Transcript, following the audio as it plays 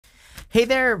Hey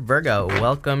there, Virgo.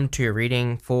 Welcome to your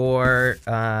reading for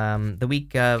the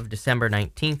week of December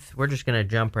 19th. We're just going to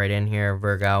jump right in here,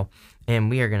 Virgo, and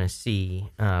we are going to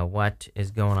see what is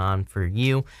going on for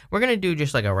you. We're going to do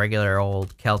just like a regular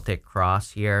old Celtic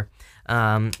cross here.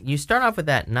 You start off with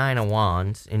that Nine of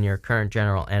Wands in your current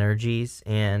general energies,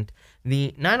 and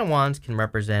the Nine of Wands can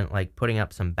represent like putting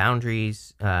up some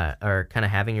boundaries or kind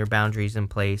of having your boundaries in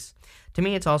place. To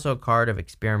me, it's also a card of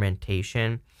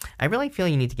experimentation. I really feel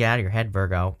you need to get out of your head,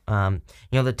 Virgo.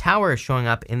 The Tower is showing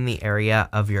up in the area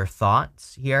of your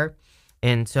thoughts here.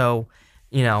 And so,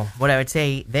 what I would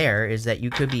say there is that you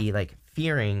could be like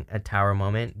fearing a Tower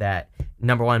moment that,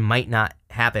 number one, might not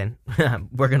happen.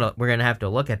 We're gonna have to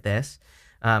look at this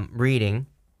reading.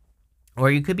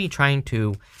 Or you could be trying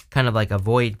to kind of like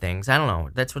avoid things. I don't know.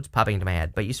 That's what's popping into my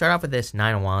head. But you start off with this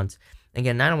Nine of Wands.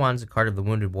 Again, Nine of Wands is a card of the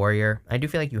wounded warrior. I do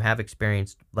feel like you have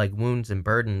experienced like wounds and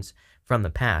burdens from the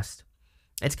past.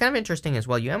 It's kind of interesting as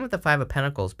well. You end with the Five of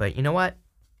Pentacles, but you know what?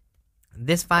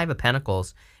 This Five of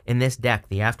Pentacles in this deck,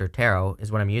 the After Tarot,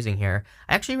 is what I'm using here.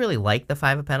 I actually really like the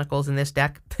Five of Pentacles in this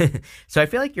deck. So I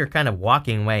feel like you're kind of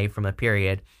walking away from a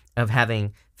period of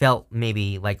having felt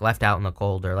maybe like left out in the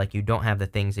cold, or like you don't have the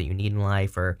things that you need in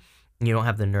life, or you don't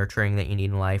have the nurturing that you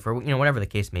need in life, or whatever the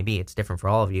case may be. It's different for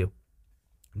all of you.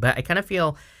 But I kind of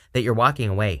feel that you're walking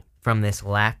away from this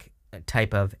lack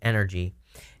type of energy.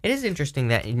 It is interesting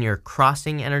that in your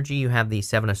crossing energy, you have the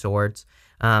Seven of Swords.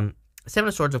 Seven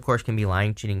of Swords, of course, can be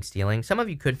lying, cheating, stealing. Some of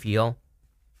you could feel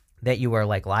that you were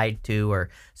like lied to, or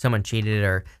someone cheated,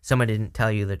 or someone didn't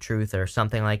tell you the truth, or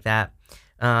something like that.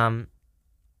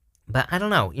 But I don't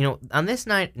know. On this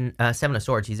night, Seven of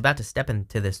Swords, he's about to step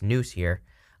into this noose here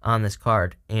on this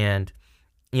card. And,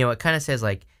 it kind of says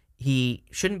like, he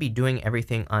shouldn't be doing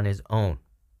everything on his own.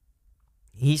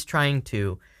 He's trying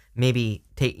to maybe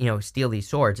steal these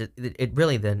swords. It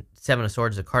really, the Seven of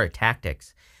Swords is a card of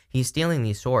tactics. He's stealing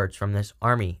these swords from this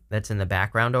army that's in the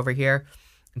background over here.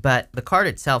 But the card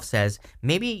itself says,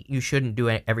 maybe you shouldn't do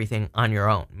everything on your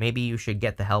own. Maybe you should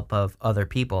get the help of other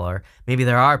people, or maybe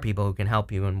there are people who can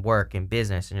help you in work and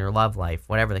business and your love life,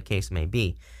 whatever the case may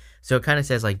be. So it kind of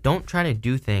says like, don't try to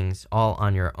do things all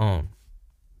on your own.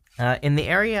 In the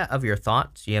area of your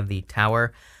thoughts, you have the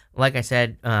Tower. Like I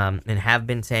said, and have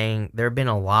been saying, there have been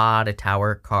a lot of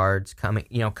Tower cards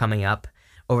coming up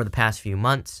over the past few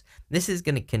months. This is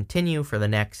going to continue for the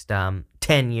next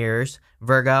 10 years,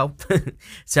 Virgo.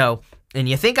 So, and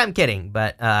you think I'm kidding,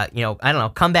 but, I don't know,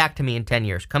 come back to me in 10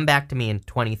 years. Come back to me in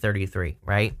 2033,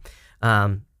 right?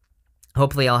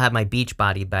 Hopefully I'll have my beach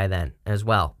body by then as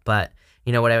well. But,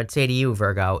 what I would say to you,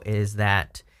 Virgo, is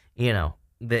that,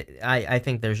 I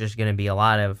think there's just going to be a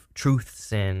lot of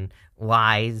truths and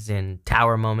lies and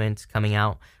Tower moments coming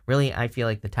out. Really, I feel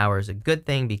like the Tower is a good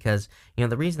thing because,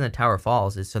 the reason the Tower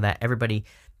falls is so that everybody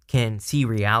can see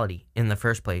reality in the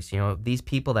first place. These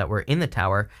people that were in the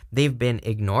Tower, they've been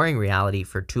ignoring reality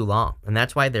for too long. And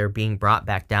that's why they're being brought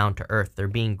back down to earth. They're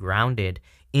being grounded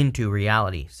into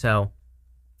reality. So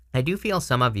I do feel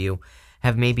some of you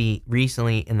have maybe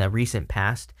recently, in the recent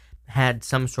past, had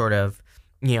some sort of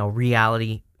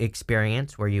reality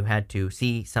experience where you had to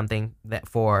see something that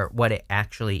for what it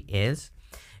actually is.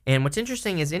 And what's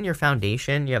interesting is in your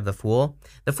foundation, you have the Fool.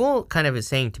 The Fool kind of is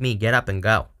saying to me, get up and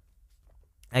go.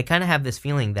 I kind of have this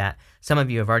feeling that some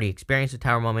of you have already experienced a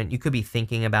Tower moment. You could be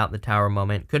thinking about the Tower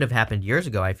moment. Could have happened years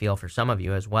ago, I feel, for some of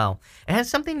you as well. It has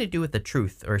something to do with the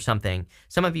truth or something.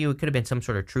 Some of you, it could have been some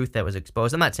sort of truth that was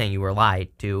exposed. I'm not saying you were lied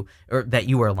to or that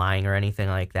you were lying or anything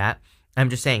like that.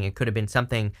 I'm just saying it could have been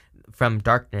something from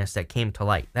darkness that came to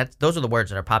light. Those are the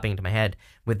words that are popping into my head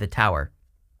with the Tower.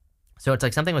 So it's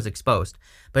like something was exposed,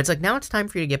 but it's like now it's time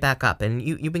for you to get back up. And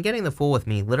you've been getting the Fool with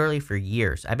me literally for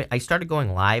years. I started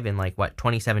going live in like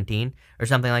 2017 or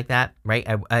something like that, right?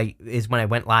 I is when I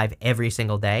went live every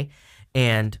single day,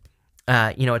 and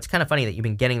it's kind of funny that you've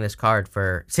been getting this card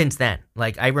since then.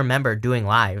 Like I remember doing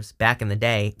lives back in the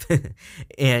day,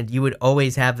 and you would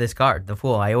always have this card, the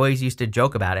Fool. I always used to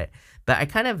joke about it, but I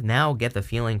kind of now get the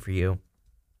feeling for you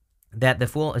that the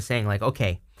Fool is saying like,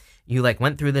 okay, you like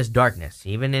went through this darkness,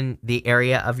 even in the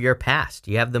area of your past.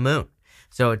 You have the Moon.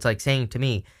 So it's like saying to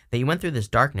me that you went through this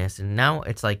darkness, and now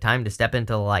it's like time to step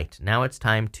into the light. Now it's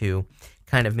time to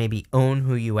kind of maybe own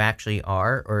who you actually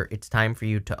are, or it's time for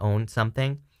you to own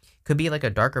something. Could be like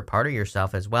a darker part of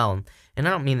yourself as well. And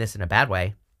I don't mean this in a bad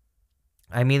way.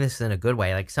 I mean this in a good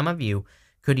way. Like some of you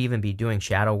could even be doing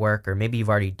shadow work, or maybe you've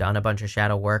already done a bunch of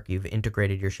shadow work. You've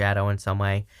integrated your shadow in some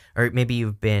way, or maybe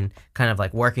you've been kind of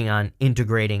like working on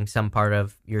integrating some part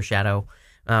of your shadow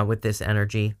with this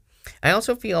energy. I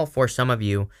also feel for some of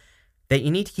you that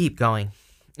you need to keep going.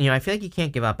 I feel like you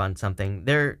can't give up on something.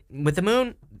 With the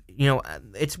Moon,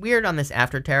 it's weird on this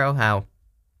after tarot how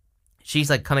she's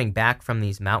like coming back from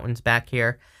these mountains back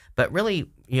here, but really,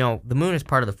 the moon is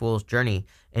part of the fool's journey,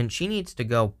 and she needs to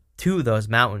go to those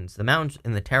mountains. The mountains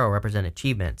in the tarot represent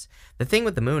achievements. The thing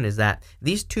with the moon is that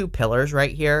these two pillars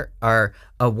right here are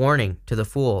a warning to the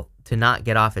fool to not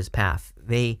get off his path.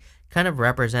 They kind of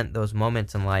represent those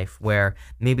moments in life where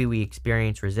maybe we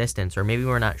experience resistance, or maybe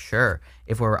we're not sure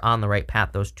if we're on the right path.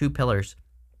 Those two pillars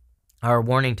are a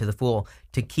warning to the fool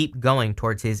to keep going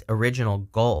towards his original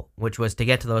goal, which was to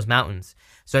get to those mountains.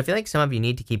 So I feel like some of you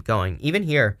need to keep going. Even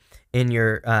here in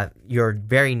your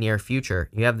very near future,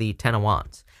 you have the Ten of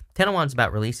Wands. Ten of Wands is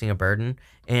about releasing a burden,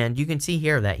 and you can see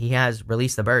here that he has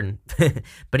released the burden,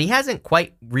 but he hasn't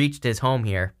quite reached his home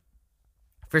here.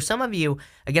 For some of you,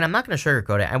 again, I'm not going to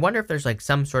sugarcoat it. I wonder if there's like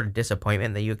some sort of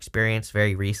disappointment that you experienced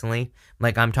very recently.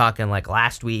 Like I'm talking like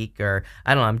last week, or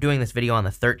I don't know, I'm doing this video on the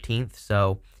 13th.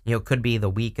 So, it could be the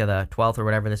week of the 12th or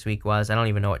whatever this week was. I don't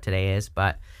even know what today is,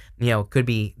 but, it could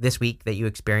be this week that you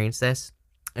experienced this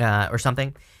or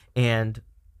something. And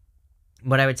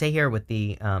what I would say here with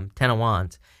the Ten of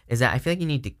Wands is that I feel like you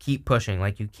need to keep pushing.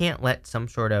 Like you can't let some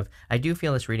sort of, I do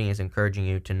feel this reading is encouraging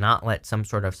you to not let some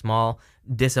sort of small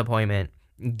disappointment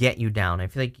get you down. I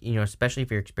feel like, especially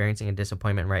if you're experiencing a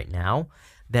disappointment right now,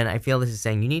 then I feel this is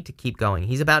saying you need to keep going.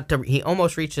 He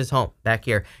almost reached his home back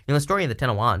here. The story of the Ten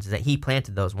of Wands is that he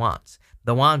planted those wands.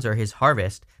 The wands are his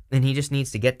harvest, and he just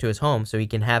needs to get to his home so he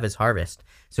can have his harvest,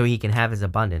 so he can have his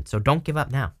abundance. So don't give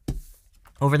up now.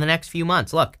 Over the next few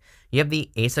months, look, you have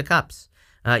the Ace of Cups.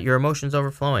 Your emotions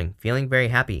overflowing, feeling very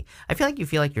happy. I feel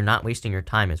like you're not wasting your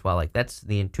time as well. Like that's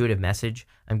the intuitive message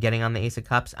I'm getting on the Ace of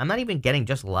Cups. I'm not even getting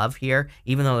just love here,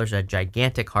 even though there's a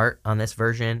gigantic heart on this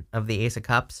version of the Ace of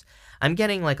Cups. I'm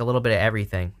getting like a little bit of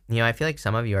everything. I feel like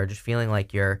some of you are just feeling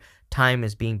like your time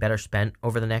is being better spent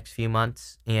over the next few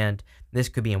months. And this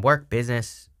could be in work,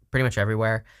 business, pretty much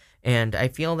everywhere. And I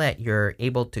feel that you're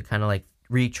able to kind of like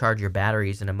recharge your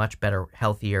batteries in a much better,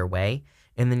 healthier way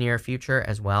in the near future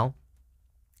as well.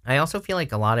 I also feel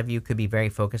like a lot of you could be very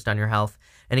focused on your health.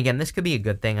 And again, this could be a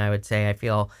good thing, I would say. I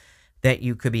feel that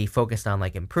you could be focused on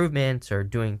like improvements or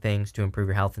doing things to improve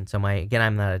your health in some way. Again,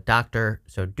 I'm not a doctor,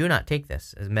 so do not take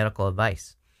this as medical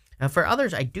advice. For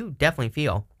others, I do definitely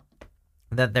feel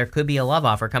that there could be a love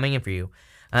offer coming in for you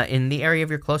in the area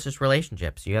of your closest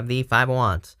relationships. You have the Five of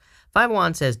Wands. Five of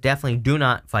Wands says definitely do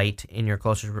not fight in your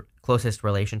closest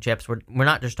relationships. We're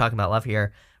not just talking about love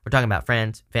here. We're talking about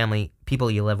friends, family, people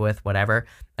you live with, whatever.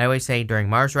 I always say during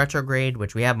Mars retrograde,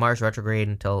 which we have Mars retrograde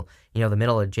until, the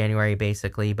middle of January,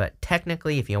 basically. But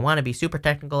technically, if you want to be super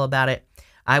technical about it,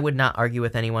 I would not argue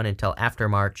with anyone until after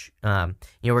March. We're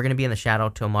going to be in the shadow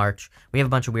till March. We have a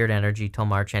bunch of weird energy till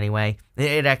March anyway.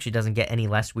 It actually doesn't get any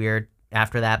less weird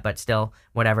after that, but still,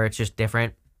 whatever. It's just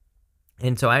different.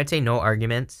 And so I would say no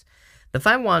arguments. The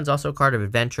Five of Wands also a card of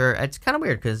adventure. It's kind of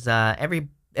weird because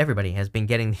everybody has been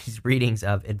getting these readings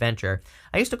of adventure.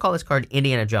 I used to call this card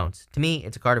Indiana Jones. To me,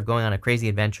 it's a card of going on a crazy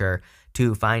adventure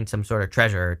to find some sort of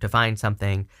treasure, to find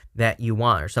something that you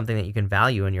want or something that you can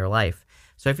value in your life.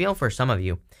 So I feel for some of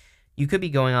you, you could be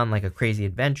going on like a crazy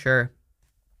adventure.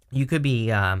 You could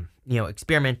be,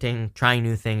 experimenting, trying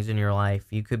new things in your life.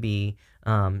 You could be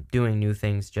doing new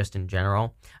things just in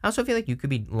general. I also feel like you could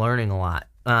be learning a lot.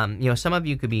 Some of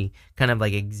you could be kind of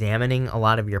like examining a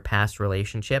lot of your past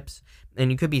relationships, and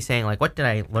you could be saying like, what did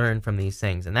I learn from these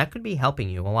things? And that could be helping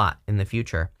you a lot in the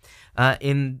future.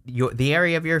 In the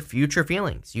area of your future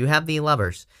feelings, you have the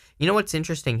Lovers. You know what's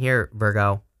interesting here,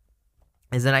 Virgo,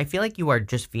 is that I feel like you are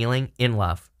just feeling in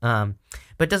love.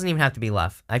 But it doesn't even have to be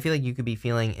love. I feel like you could be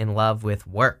feeling in love with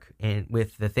work and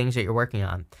with the things that you're working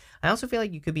on. I also feel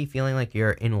like you could be feeling like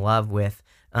you're in love with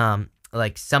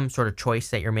like some sort of choice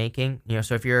that you're making.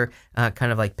 So if you're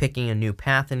kind of like picking a new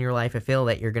path in your life, I feel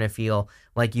that you're going to feel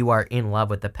like you are in love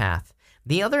with the path.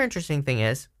 The other interesting thing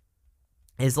is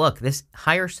look, this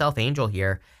higher self angel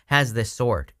here has this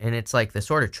sword, and it's like the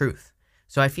sword of truth.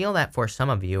 So I feel that for some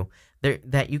of you,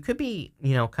 that you could be,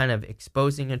 kind of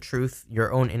exposing a truth,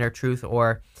 your own inner truth,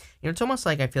 or, it's almost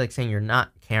like I feel like saying you're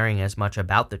not caring as much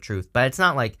about the truth, but it's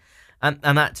not like,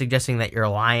 I'm not suggesting that you're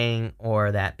lying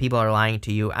or that people are lying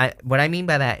to you. What I mean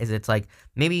by that is it's like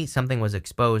maybe something was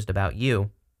exposed about you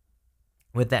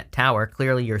with that tower.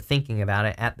 Clearly you're thinking about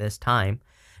it at this time.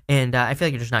 And I feel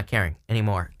like you're just not caring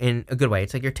anymore in a good way.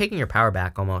 It's like you're taking your power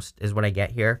back almost is what I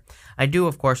get here. I do,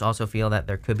 of course, also feel that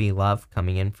there could be love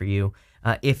coming in for you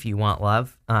if you want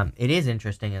love. It is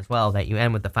interesting as well that you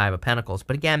end with the Five of Pentacles.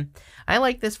 But again, I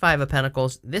like this Five of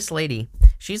Pentacles. This lady,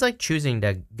 she's like choosing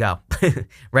to go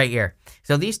right here.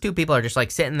 So these two people are just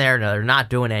like sitting there and they're not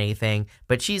doing anything.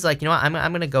 But she's like, you know what?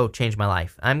 I'm going to go change my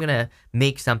life. I'm going to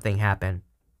make something happen.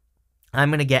 I'm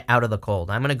going to get out of the cold.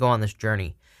 I'm going to go on this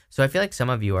journey. So I feel like some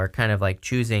of you are kind of like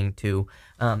choosing to,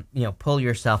 pull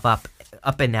yourself up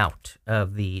and out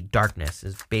of the darkness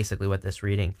is basically what this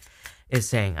reading is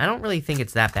saying. I don't really think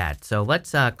it's that bad. So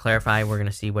let's clarify. We're going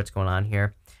to see what's going on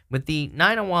here. With the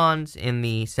Nine of Wands and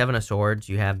the Seven of Swords,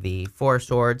 you have the Four of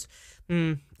Swords.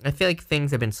 I feel like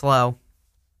things have been slow.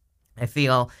 I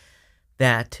feel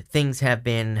that things have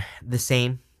been the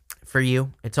same for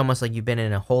you. It's almost like you've been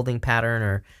in a holding pattern,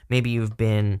 or maybe you've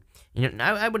been,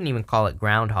 I wouldn't even call it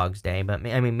Groundhog's Day, but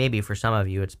I mean, maybe for some of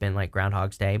you it's been like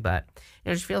Groundhog's Day, but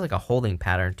it just feels like a holding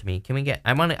pattern to me. Can we get,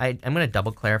 I'm going to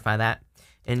double clarify that.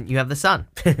 And you have the sun.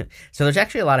 So there's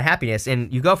actually a lot of happiness,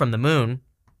 and you go from the moon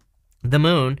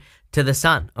to the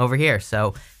sun over here.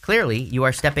 So clearly you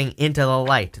are stepping into the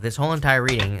light. This whole entire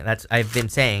reading, I've been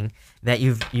saying that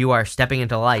you are stepping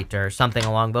into light or something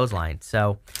along those lines.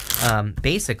 So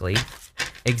basically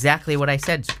exactly what I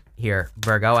said here,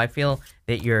 Virgo. I feel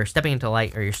that you're stepping into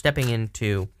light, or you're stepping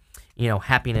into,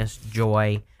 happiness,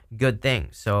 joy, good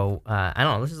things. So I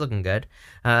don't know, this is looking good.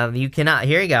 You cannot,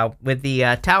 here you go, with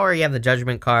the Tower, you have the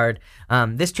Judgment card.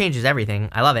 This changes everything.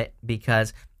 I love it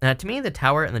because to me, the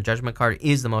Tower and the Judgment card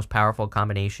is the most powerful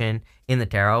combination in the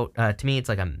tarot. To me, it's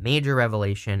like a major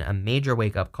revelation, a major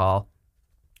wake-up call.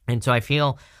 And so I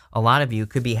feel a lot of you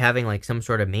could be having like some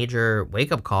sort of major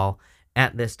wake-up call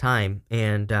at this time,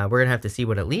 and we're going to have to see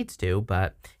what it leads to,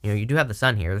 but, you do have the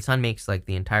sun here. The sun makes like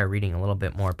the entire reading a little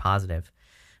bit more positive.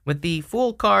 With the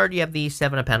Fool card, you have the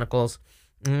Seven of Pentacles.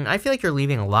 I feel like you're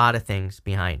leaving a lot of things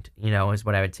behind, is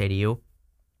what I would say to you.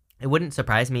 It wouldn't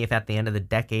surprise me if at the end of the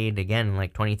decade, again,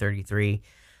 like 2033,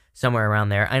 somewhere around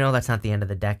there. I know that's not the end of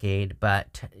the decade,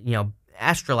 but,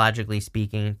 astrologically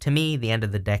speaking, to me, the end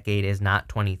of the decade is not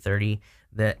 2030.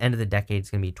 The end of the decade is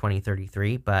going to be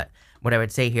 2033. But what I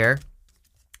would say here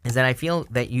is that I feel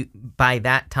that by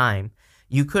that time,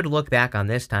 you could look back on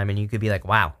this time and you could be like,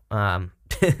 wow,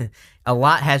 a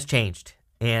lot has changed.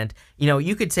 And,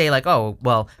 you could say like, oh,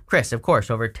 well, Chris, of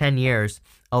course, over 10 years,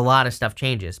 a lot of stuff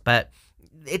changes. But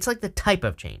it's like the type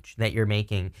of change that you're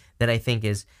making that I think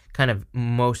is kind of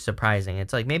most surprising.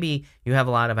 It's like maybe you have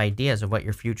a lot of ideas of what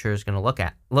your future is going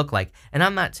to look like. And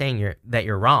I'm not saying that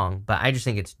you're wrong, but I just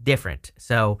think it's different.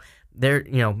 So there,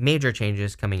 major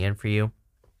changes coming in for you.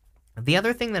 The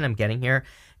other thing that I'm getting here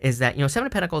is that, Seven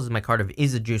of Pentacles is my card of,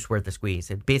 is the juice worth the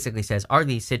squeeze? It basically says, are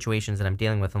these situations that I'm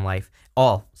dealing with in life,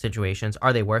 all situations,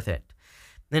 are they worth it?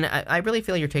 And I really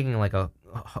feel you're taking like a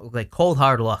cold,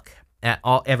 hard look at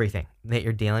everything that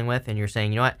you're dealing with, and you're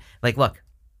saying, you know what, like, look,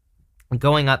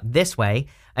 going up this way,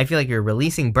 I feel like you're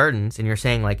releasing burdens, and you're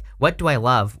saying, like, what do I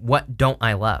love? What don't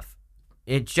I love?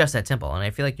 It's just that simple, and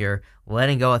I feel like you're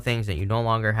letting go of things that you no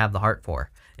longer have the heart for,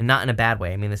 and not in a bad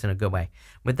way. I mean this in a good way.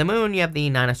 With the moon, you have the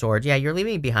Nine of Swords. Yeah, you're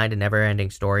leaving behind a never-ending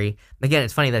story. Again,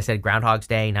 it's funny that I said Groundhog's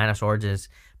Day. Nine of Swords is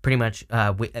pretty much,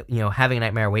 having a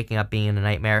nightmare, waking up being in a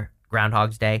nightmare.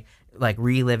 Groundhog's Day, like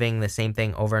reliving the same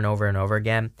thing over and over and over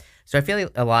again. So I feel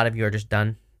like a lot of you are just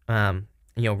done,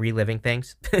 reliving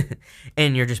things,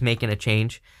 and you're just making a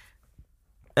change.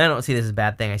 I don't see this as a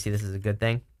bad thing. I see this as a good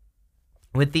thing.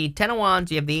 With the Ten of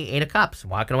Wands, you have the Eight of Cups,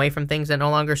 walking away from things that no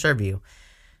longer serve you.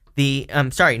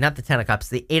 Sorry, not the Ten of Cups,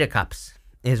 the Eight of Cups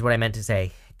is what I meant to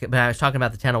say, but I was talking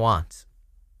about the Ten of Wands.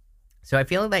 So I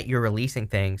feel that you're releasing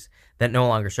things that no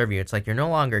longer serve you. It's like you're no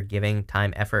longer giving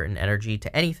time, effort, and energy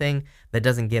to anything that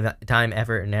doesn't give time,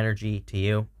 effort, and energy to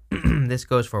you. This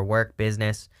goes for work,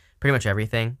 business, pretty much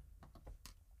everything.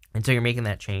 And so you're making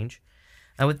that change.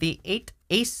 With the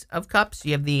Ace of Cups,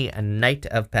 you have the Knight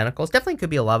of Pentacles. Definitely could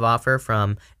be a love offer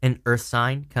from an earth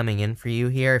sign coming in for you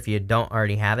here if you don't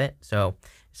already have it. So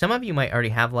some of you might already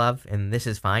have love, and this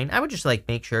is fine. I would just like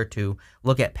make sure to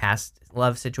look at past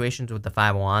love situations with the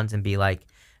Five of Wands and be like,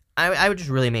 I would just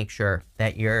really make sure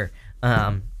that you're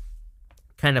kind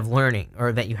of learning,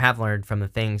 or that you have learned from the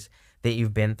things that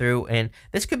you've been through. And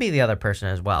this could be the other person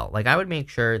as well. Like I would make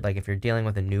sure, like if you're dealing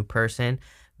with a new person,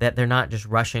 that they're not just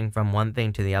rushing from one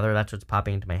thing to the other. That's what's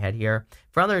popping into my head here.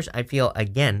 For others, I feel,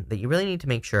 again, that you really need to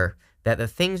make sure that the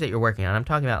things that you're working on, I'm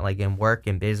talking about like in work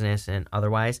and business and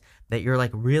otherwise, that you're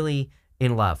like really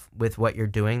in love with what you're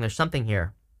doing. There's something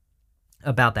here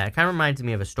about that. It kind of reminds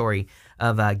me of a story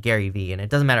of Gary Vee, and it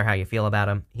doesn't matter how you feel about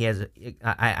him. He has,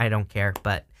 I don't care,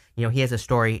 but he has a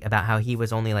story about how he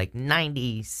was only like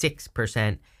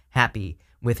 96% happy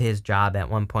with his job at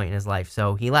one point in his life,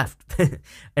 so he left.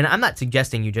 And I'm not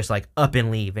suggesting you just like up and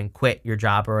leave and quit your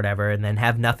job or whatever and then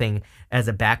have nothing as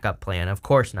a backup plan. Of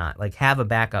course not. Like have a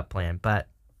backup plan. But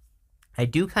I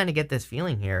do kind of get this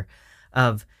feeling here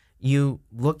of you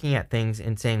looking at things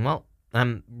and saying, well,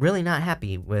 I'm really not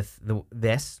happy with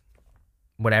this,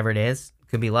 whatever it is,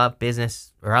 Could be love,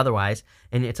 business, or otherwise.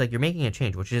 And it's like you're making a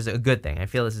change, which is a good thing. I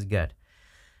feel this is good.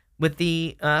 With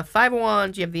the Five of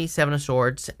Wands, you have the Seven of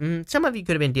Swords. Some of you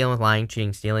could have been dealing with lying,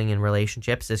 cheating, stealing in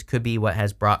relationships. This could be what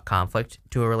has brought conflict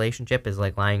to a relationship, is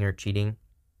like lying or cheating.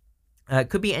 It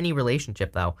could be any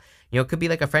relationship, though. It could be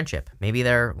like a friendship. Maybe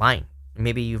they're lying.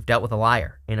 Maybe you've dealt with a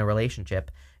liar in a relationship.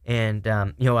 And,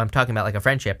 I'm talking about like a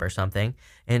friendship or something.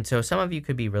 And so some of you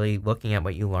could be really looking at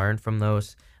what you learned from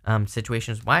those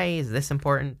situations. Why is this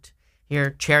important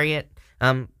here? Chariot.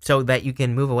 So that you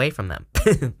can move away from them.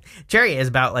 Chariot is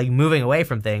about like moving away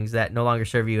from things that no longer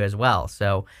serve you as well.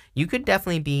 So you could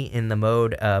definitely be in the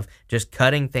mode of just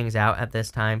cutting things out at this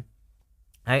time.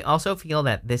 I also feel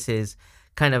that this is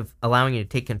kind of allowing you to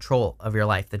take control of your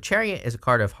life. The Chariot is a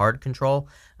card of hard control,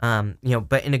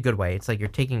 but in a good way. It's like you're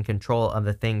taking control of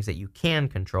the things that you can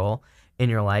control in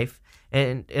your life.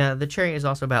 And the Chariot is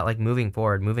also about like moving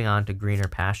forward, moving on to greener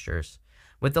pastures.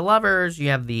 With the Lovers, you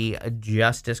have the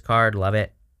Justice card. Love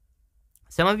it.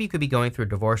 Some of you could be going through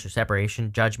divorce or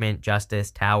separation, Judgment, Justice,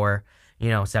 Tower,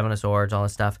 Seven of Swords, all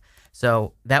this stuff.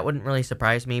 So that wouldn't really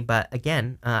surprise me. But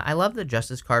again, I love the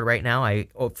Justice card right now. I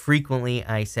frequently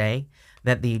say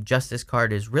that the Justice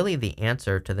card is really the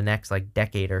answer to the next like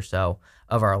decade or so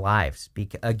of our lives.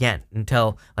 Again,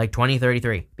 until like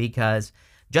 2033, because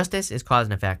justice is cause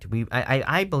and effect.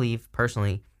 I believe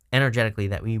personally, energetically,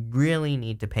 that we really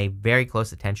need to pay very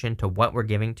close attention to what we're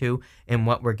giving to and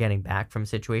what we're getting back from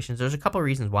situations. There's a couple of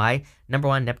reasons why. Number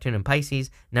one, Neptune in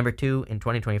Pisces. Number two, in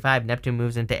 2025, Neptune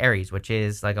moves into Aries, which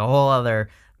is like a whole other,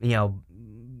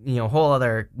 whole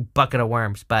other bucket of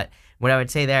worms. But what I would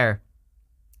say there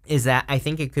is that I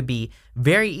think it could be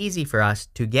very easy for us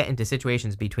to get into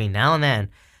situations between now and then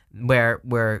where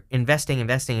we're investing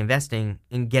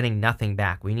and getting nothing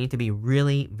back. We need to be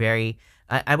really very,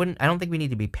 I don't think we need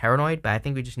to be paranoid, but I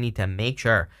think we just need to make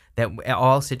sure that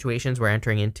all situations we're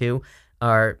entering into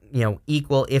are,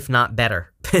 equal, if not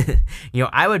better.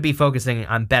 I would be focusing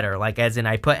on better, like as in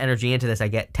I put energy into this, I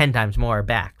get 10 times more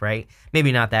back, right?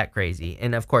 Maybe not that crazy.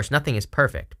 And of course, nothing is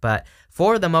perfect, but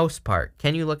for the most part,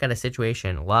 can you look at a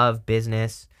situation, love,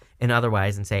 business, and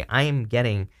otherwise, and say, I am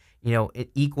getting,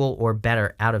 equal or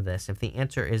better out of this? If the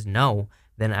answer is no,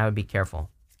 then I would be careful.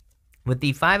 With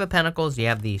the Five of Pentacles, you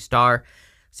have the Star.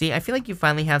 See, I feel like you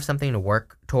finally have something to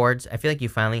work towards. I feel like you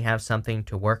finally have something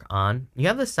to work on. You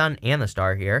have the Sun and the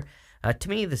Star here. To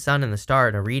me, the Sun and the Star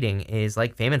in a reading is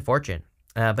like fame and fortune.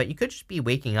 But you could just be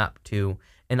waking up to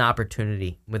an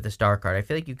opportunity with the Star card. I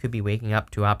feel like you could be waking up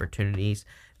to opportunities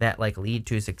that like lead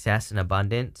to success and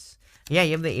abundance. Yeah,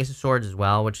 you have the Ace of Swords as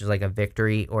well, which is like a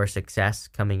victory or success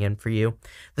coming in for you.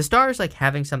 The Star is like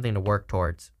having something to work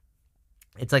towards.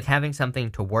 It's like having something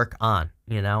to work on,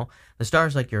 The Star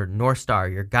is like your North Star,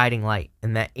 your guiding light.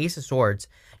 And that Ace of Swords,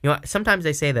 sometimes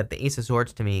they say that the Ace of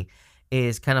Swords to me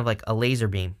is kind of like a laser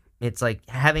beam. It's like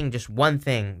having just one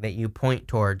thing that you point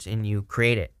towards and you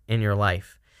create it in your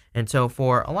life. And so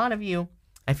for a lot of you,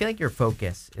 I feel like your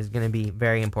focus is going to be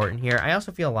very important here. I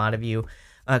also feel a lot of you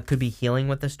could be healing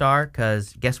with the Star,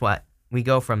 because guess what? We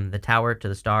go from the Tower to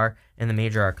the Star in the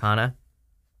major arcana.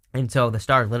 And so the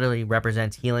Star literally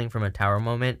represents healing from a Tower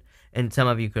moment, and some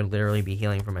of you could literally be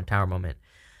healing from a Tower moment.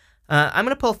 I'm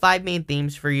going to pull 5 main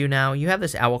themes for you now. You have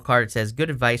this Owl card. It says, good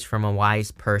advice from a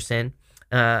wise person.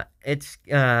 I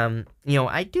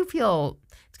do feel,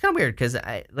 it's kind of weird, because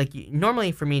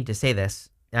normally for me to say this,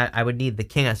 I would need the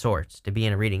King of Swords to be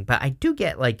in a reading, but I do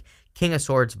get like King of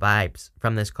Swords vibes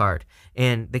from this card.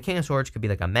 And the King of Swords could be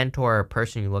like a mentor or a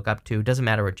person you look up to. Doesn't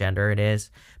matter what gender it is.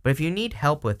 But if you need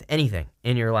help with anything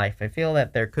in your life, I feel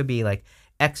that there could be like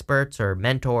experts or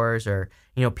mentors or,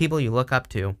 people you look up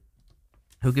to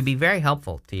who could be very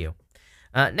helpful to you.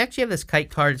 Next, you have this Kite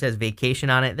card. It says vacation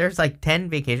on it. There's like 10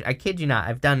 vacations. I kid you not.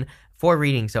 I've done 4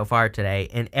 readings so far today,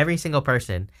 and every single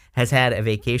person has had a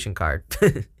vacation card.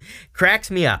 Cracks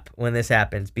me up when this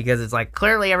happens, because it's like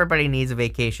clearly everybody needs a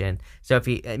vacation. So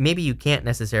if maybe you can't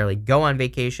necessarily go on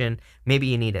vacation, maybe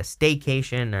you need a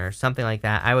staycation or something like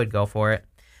that, I would go for it.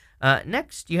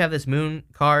 Next, you have this Moon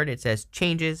card. It says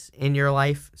changes in your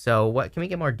life. So what can we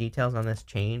get more details on this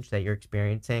change that you're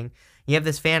experiencing? You have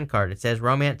this Fan card. It says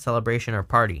romance, celebration, or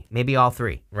party. Maybe all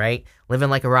 3, right? Living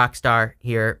like a rock star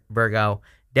here, Virgo.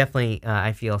 Definitely,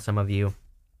 I feel some of you,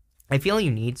 I feel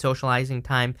you need socializing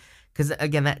time, because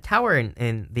again, that Tower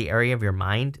in the area of your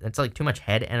mind, that's like too much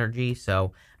head energy,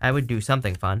 so I would do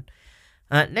something fun.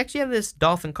 Next, you have this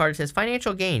Dolphin card. It says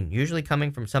financial gain, usually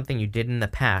coming from something you did in the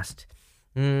past.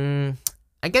 I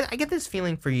get this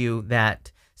feeling for you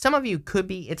that some of you could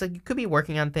be, it's like you could be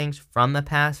working on things from the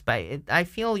past, but I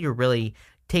feel you're really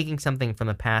taking something from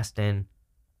the past and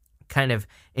kind of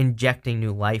injecting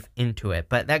new life into it.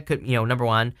 But that could, number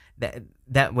one,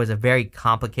 that was a very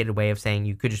complicated way of saying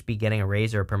you could just be getting a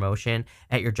raise or a promotion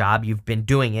at your job. You've been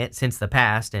doing it since the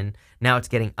past, and now it's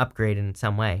getting upgraded in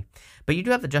some way. But you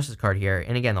do have the Justice card here.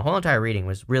 And again, the whole entire reading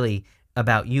was really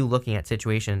about you looking at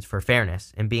situations for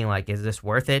fairness and being like, is this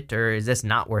worth it or is this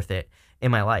not worth it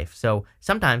in my life? So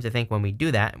sometimes I think when we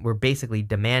do that, we're basically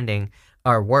demanding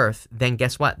our worth. Then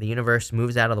guess what? The universe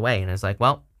moves out of the way and is like,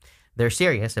 well, they're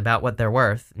serious about what they're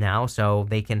worth now, so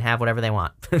they can have whatever they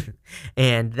want.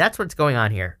 And that's what's going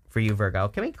on here for you, Virgo.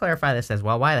 Can we clarify this as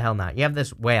well? Why the hell not? You have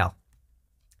this whale.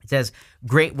 It says,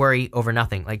 great worry over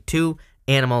nothing. Like two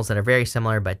animals that are very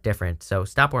similar but different. So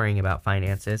stop worrying about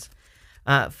finances.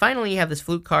 Finally, you have this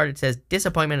flute card. It says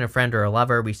disappointment in a friend or a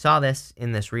lover. We saw this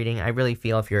in this reading. I really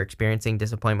feel if you're experiencing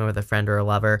disappointment with a friend or a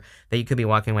lover that you could be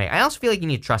walking away. I also feel like you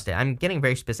need to trust it. I'm getting a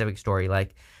very specific story.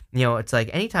 Like, it's like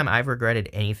anytime I've regretted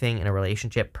anything in a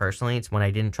relationship personally, it's when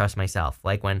I didn't trust myself.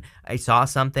 Like when I saw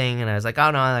something and I was like, oh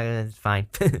no, it's fine.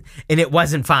 And it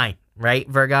wasn't fine. Right,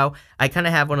 Virgo? I kind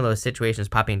of have one of those situations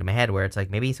popping into my head where it's like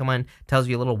maybe someone tells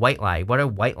you a little white lie. What do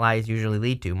white lies usually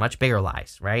lead to? Much bigger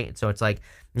lies, right? So it's like,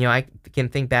 I can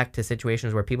think back to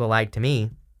situations where people lied to me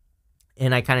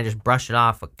and I kind of just brushed it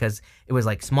off because it was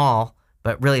like small,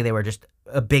 but really they were just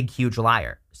a big, huge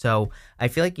liar. So I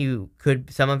feel like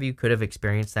some of you could have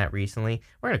experienced that recently.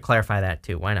 We're going to clarify that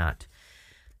too. Why not?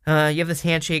 You have this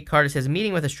handshake card. It says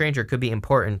meeting with a stranger could be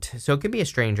important. So it could be a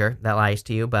stranger that lies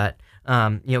to you, but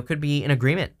it could be an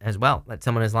agreement as well that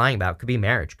someone is lying about. It could be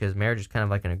marriage because marriage is kind of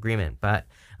like an agreement. But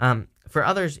for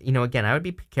others, again, I would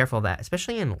be careful of that,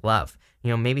 especially in love.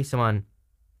 Maybe someone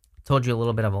told you a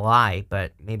little bit of a lie,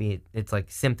 but maybe it's like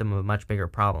a symptom of a much bigger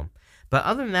problem. But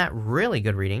other than that, really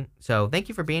good reading. So thank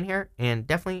you for being here and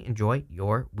definitely enjoy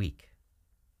your week.